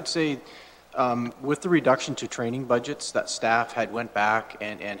 I would say with the reduction to training budgets, that staff had went back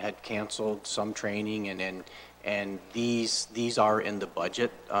and had canceled some training, and these are in the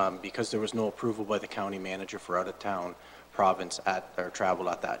budget because there was no approval by the county manager for out-of-town province or travel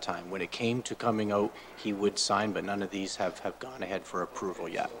at that time. When it came to coming out, he would sign, but none of these have gone ahead for approval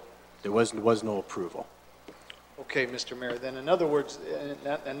yet. There was no approval. Okay, Mr. Mayor, then in other words,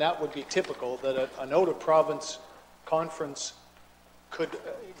 and that would be typical, that an out-of-province conference could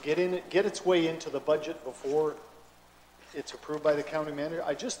get its way into the budget before it's approved by the county manager.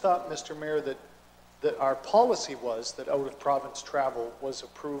 I just thought, Mr. Mayor, that our policy was that out-of-province travel was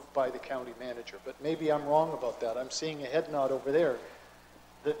approved by the county manager, but maybe I'm wrong about that. I'm seeing a head nod over there.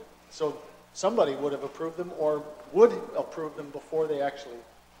 So somebody would have approved them or would approve them before they actually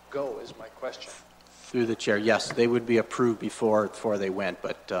go, is my question. Through the chair, yes, they would be approved before they went,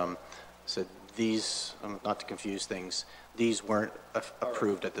 but so these, not to confuse things, these weren't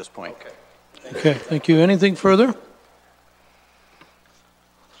approved at this point. Okay, thank you. Anything further?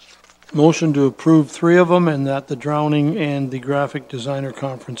 Motion to approve 3 of them and that the drowning and the graphic designer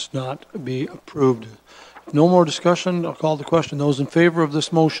conference not be approved. No more discussion. I'll call the question. Those in favor of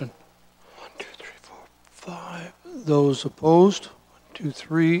this motion? 1, 2, 3, 4, 5. Those opposed? 1, 2,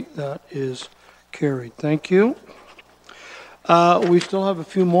 3. That is Carried. Thank you. We still have a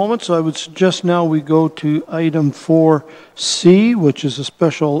few moments, so I would suggest now we go to item 4C, which is a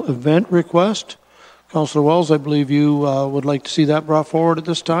special event request. Councillor Wells, I believe you would like to see that brought forward at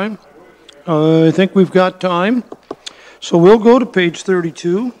this time. I think we've got time. So we'll go to page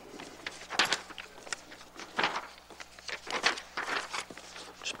 32.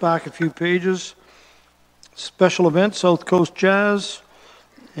 Just back a few pages. Special event, South Coast Jazz.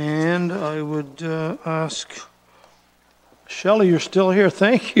 And I would ask, Shelley, you're still here.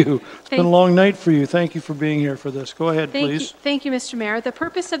 Thank you. It's been a long night for you. Thank you for being here for this. Go ahead, please. Thank you, Mr. Mayor. The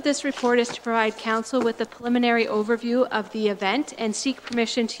purpose of this report is to provide council with a preliminary overview of the event and seek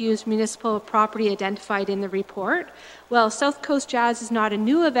permission to use municipal property identified in the report. While South Coast Jazz is not a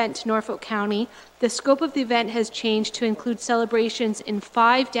new event to Norfolk County, the scope of the event has changed to include celebrations in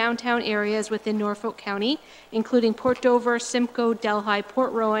 5 downtown areas within Norfolk County, including Port Dover, Simcoe, Delhi,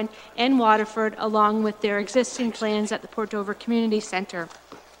 Port Rowan, and Waterford, along with their existing plans at the Port Dover Community Centre.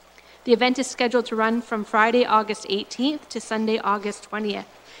 The event is scheduled to run from Friday, August 18th to Sunday, August 20th.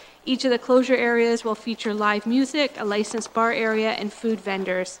 Each of the closure areas will feature live music, a licensed bar area, and food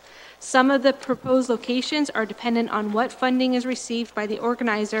vendors. Some of the proposed locations are dependent on what funding is received by the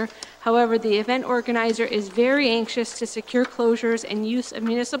organizer. However, the event organizer is very anxious to secure closures and use of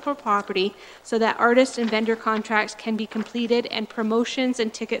municipal property so that artist and vendor contracts can be completed and promotions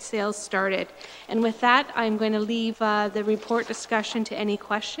and ticket sales started. And with that, I'm going to leave the report discussion to any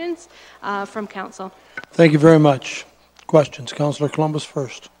questions from council. Thank you very much. Questions? Councillor Columbus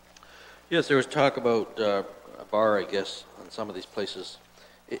first. Yes, there was talk about a bar, I guess, on some of these places.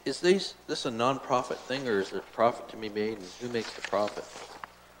 Is this a non-profit thing, or is there profit to be made, and who makes the profit?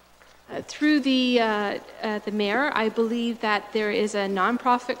 Through the mayor, I believe that there is a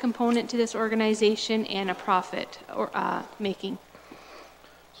non-profit component to this organization and a profit making.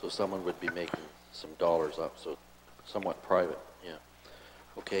 So someone would be making some dollars up, so somewhat private, yeah.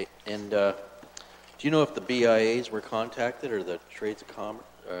 Okay, and do you know if the BIAs were contacted, or the Trades of Commerce?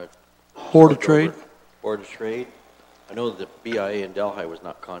 Board of Trade. Board of Trade. I know that the BIA in Delhi was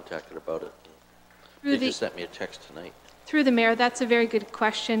not contacted about it. They just sent me a text tonight. Through the mayor, that's a very good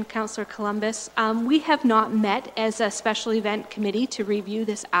question, Councillor Columbus. We have not met as a special event committee to review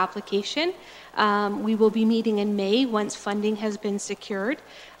this application. We will be meeting in May once funding has been secured.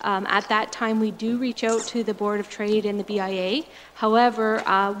 At that time, we do reach out to the Board of Trade and the BIA. However,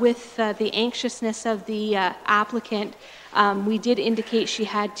 with the anxiousness of the applicant, we did indicate she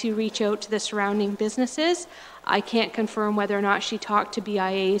had to reach out to the surrounding businesses. I can't confirm whether or not she talked to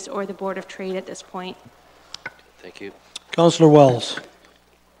BIAs or the Board of Trade at this point. Thank you. Councillor Wells.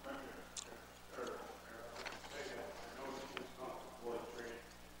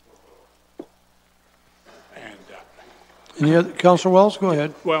 Any other, Councillor Wells, go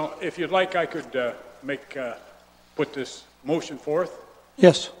ahead. Well, if you'd like, I could put this motion forth.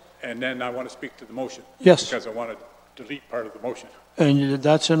 Yes. And then I want to speak to the motion. Yes. Because I want to delete part of the motion. And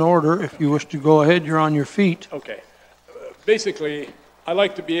that's in order. If you wish to go ahead, you're on your feet. Okay. Basically, I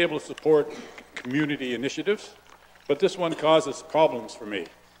like to be able to support community initiatives, but this one causes problems for me.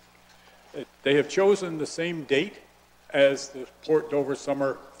 They have chosen the same date as the Port Dover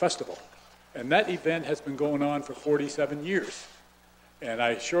Summer Festival, and that event has been going on for 47 years. And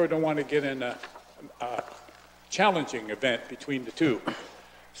I sure don't want to get in a challenging event between the two.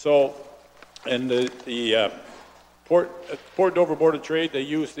 So, and the Port Dover Board of Trade, they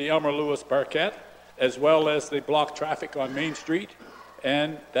use the Elmer Lewis Parquet, as well as they block traffic on Main Street,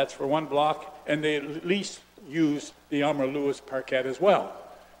 and that's for one block, and they at least use the Elmer Lewis Parquet as well,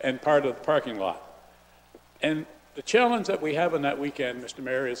 and part of the parking lot. And the challenge that we have on that weekend, Mr.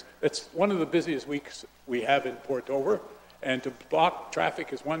 Mayor, is it's one of the busiest weeks we have in Port Dover, and to block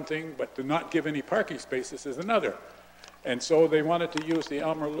traffic is one thing, but to not give any parking spaces is another. And so they wanted to use the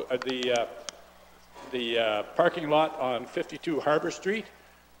parking lot on 52 Harbor Street,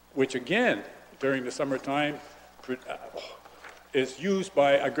 which again, during the summertime, is used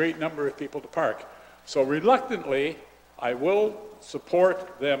by a great number of people to park. So reluctantly, I will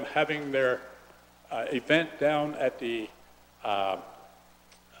support them having their event down at the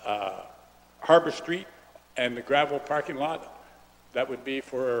Harbor Street and the gravel parking lot. That would be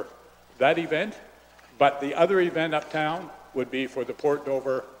for that event. But the other event uptown would be for the Port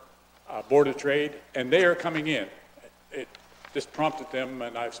Dover Board of Trade, and they are coming in. It just prompted them,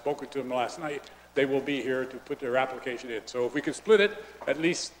 and I've spoken to them last night. They will be here to put their application in. So if we could split it, at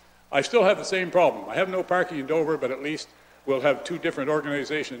least, I still have the same problem. I have no parking in Dover, but at least we'll have two different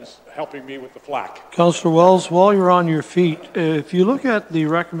organizations helping me with the flack. Councillor Wells, while you're on your feet, if you look at the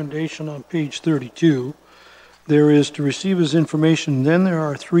recommendation on page 32, there is to receive his information, then there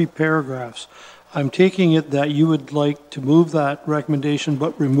are 3 paragraphs. I'm taking it that you would like to move that recommendation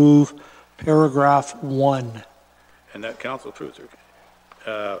but remove paragraph 1. And that council approves,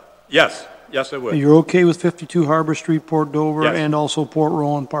 okay. Yes, yes, I would. You're okay with 52 Harbor Street, Port Dover, Yes. and also Port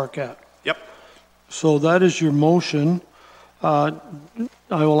Rowan, Parquet? Yep. So that is your motion. I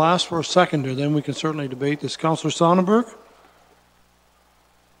will ask for a seconder, then we can certainly debate this. Councillor Sonnenberg?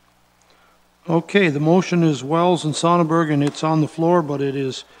 Okay, the motion is Wells and Sonnenberg, and it's on the floor, but it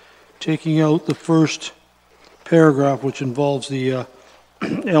is taking out the first paragraph, which involves the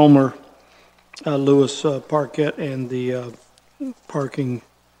Elmer Lewis Parquet and the parking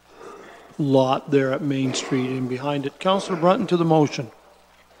lot there at Main Street and behind it. Councillor Brunton to the motion.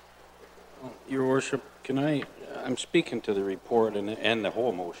 Your worship, I'm speaking to the report and the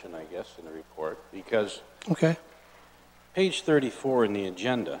whole motion, I guess, in the report, because Okay. page 34 in the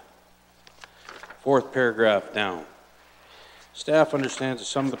agenda, 4th paragraph down. Staff understands that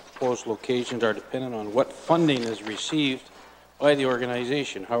some of the proposed locations are dependent on what funding is received by the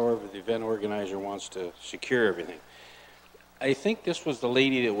organization. However, the event organizer wants to secure everything. I think this was the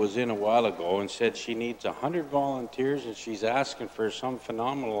lady that was in a while ago and said she needs 100 volunteers and she's asking for some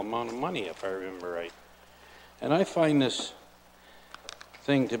phenomenal amount of money, if I remember right. And I find this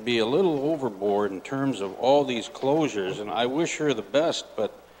thing to be a little overboard in terms of all these closures, and I wish her the best,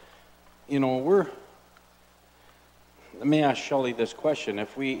 but, you know, let me ask Shelley this question.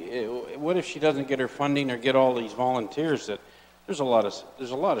 What if she doesn't get her funding or get all these volunteers? That there's a lot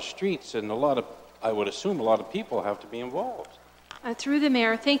of streets and I would assume a lot of people have to be involved. Through the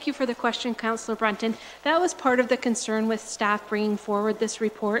mayor, thank you for the question, Councillor Brunton. That was part of the concern with staff bringing forward this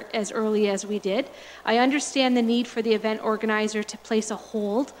report as early as we did. I understand the need for the event organizer to place a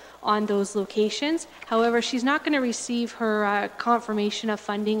hold on those locations. However, she's not going to receive her confirmation of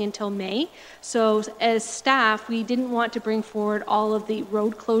funding until May. So as staff, we didn't want to bring forward all of the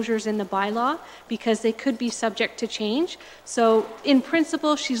road closures in the bylaw because they could be subject to change. So in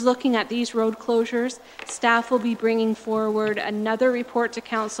principle, she's looking at these road closures. Staff will be bringing forward another report to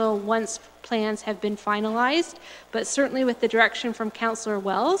council once plans have been finalized, but certainly with the direction from Councillor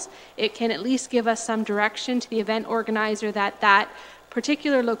Wells, it can at least give us some direction to the event organizer that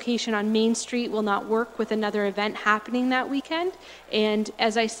particular location on Main Street will not work with another event happening that weekend. And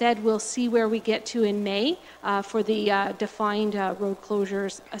as I said, we'll see where we get to in May for the defined road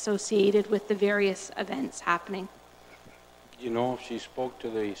closures associated with the various events happening. You know if she spoke to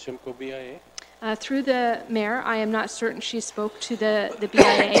the Simcoe BIA? Through the mayor, I am not certain she spoke to the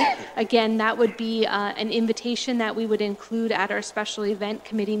BIA. Again, that would be an invitation that we would include at our special event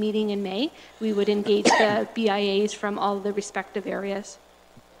committee meeting in May. We would engage the BIAs from all of the respective areas.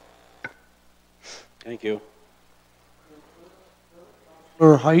 Thank you.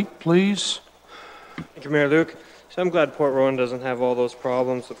 Councillor Height, please. Thank you, Mayor Luke. So I'm glad Port Rowan doesn't have all those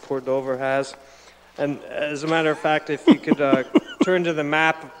problems that Port Dover has. And as a matter of fact, if you could turn to the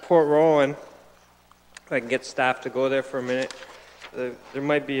map of Port Rowan, if I can get staff to go there for a minute, there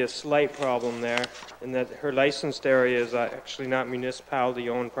might be a slight problem there in that her licensed area is actually not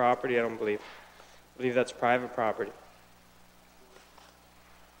municipality-owned property, I don't believe. I believe that's private property.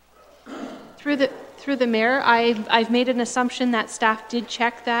 Through the mayor, I've made an assumption that staff did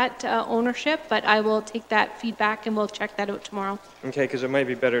check that ownership, but I will take that feedback and we'll check that out tomorrow. Okay, because it might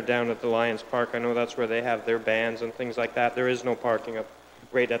be better down at the Lions Park. I know that's where they have their bands and things like that. There is no parking up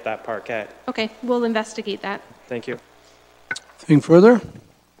right at that parquet. Okay, we'll investigate that. Thank you. Anything further?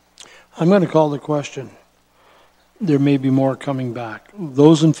 I'm going to call the question. There may be more coming back.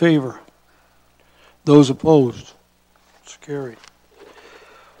 Those in favor? Those opposed? It's carried.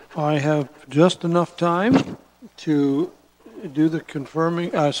 I have just enough time to do the confirming,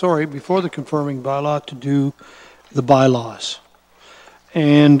 before the confirming bylaw, to do the bylaws.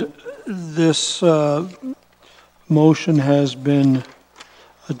 And this motion has been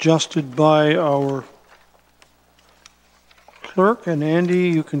adjusted by our clerk, and Andy,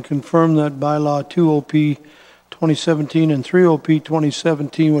 you can confirm that bylaw 2OP 2017 and 3OP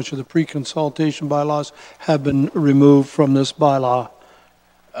 2017, which are the pre-consultation bylaws, have been removed from this bylaw.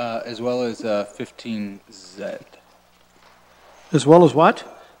 As well as 15Z. As well as what?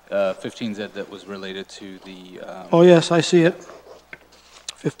 15Z that was related to the... Oh, yes, I see it.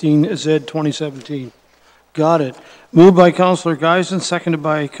 15Z 2017. Got it. Moved by Councillor Geisen, seconded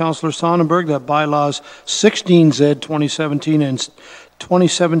by Councillor Sonnenberg, that bylaws 16Z 2017 and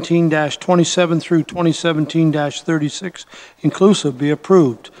 2017-27 through 2017-36 inclusive be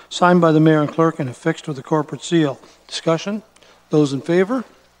approved. Signed by the mayor and clerk and affixed with the corporate seal. Discussion? Those in favor?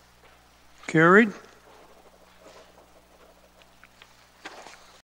 Carried.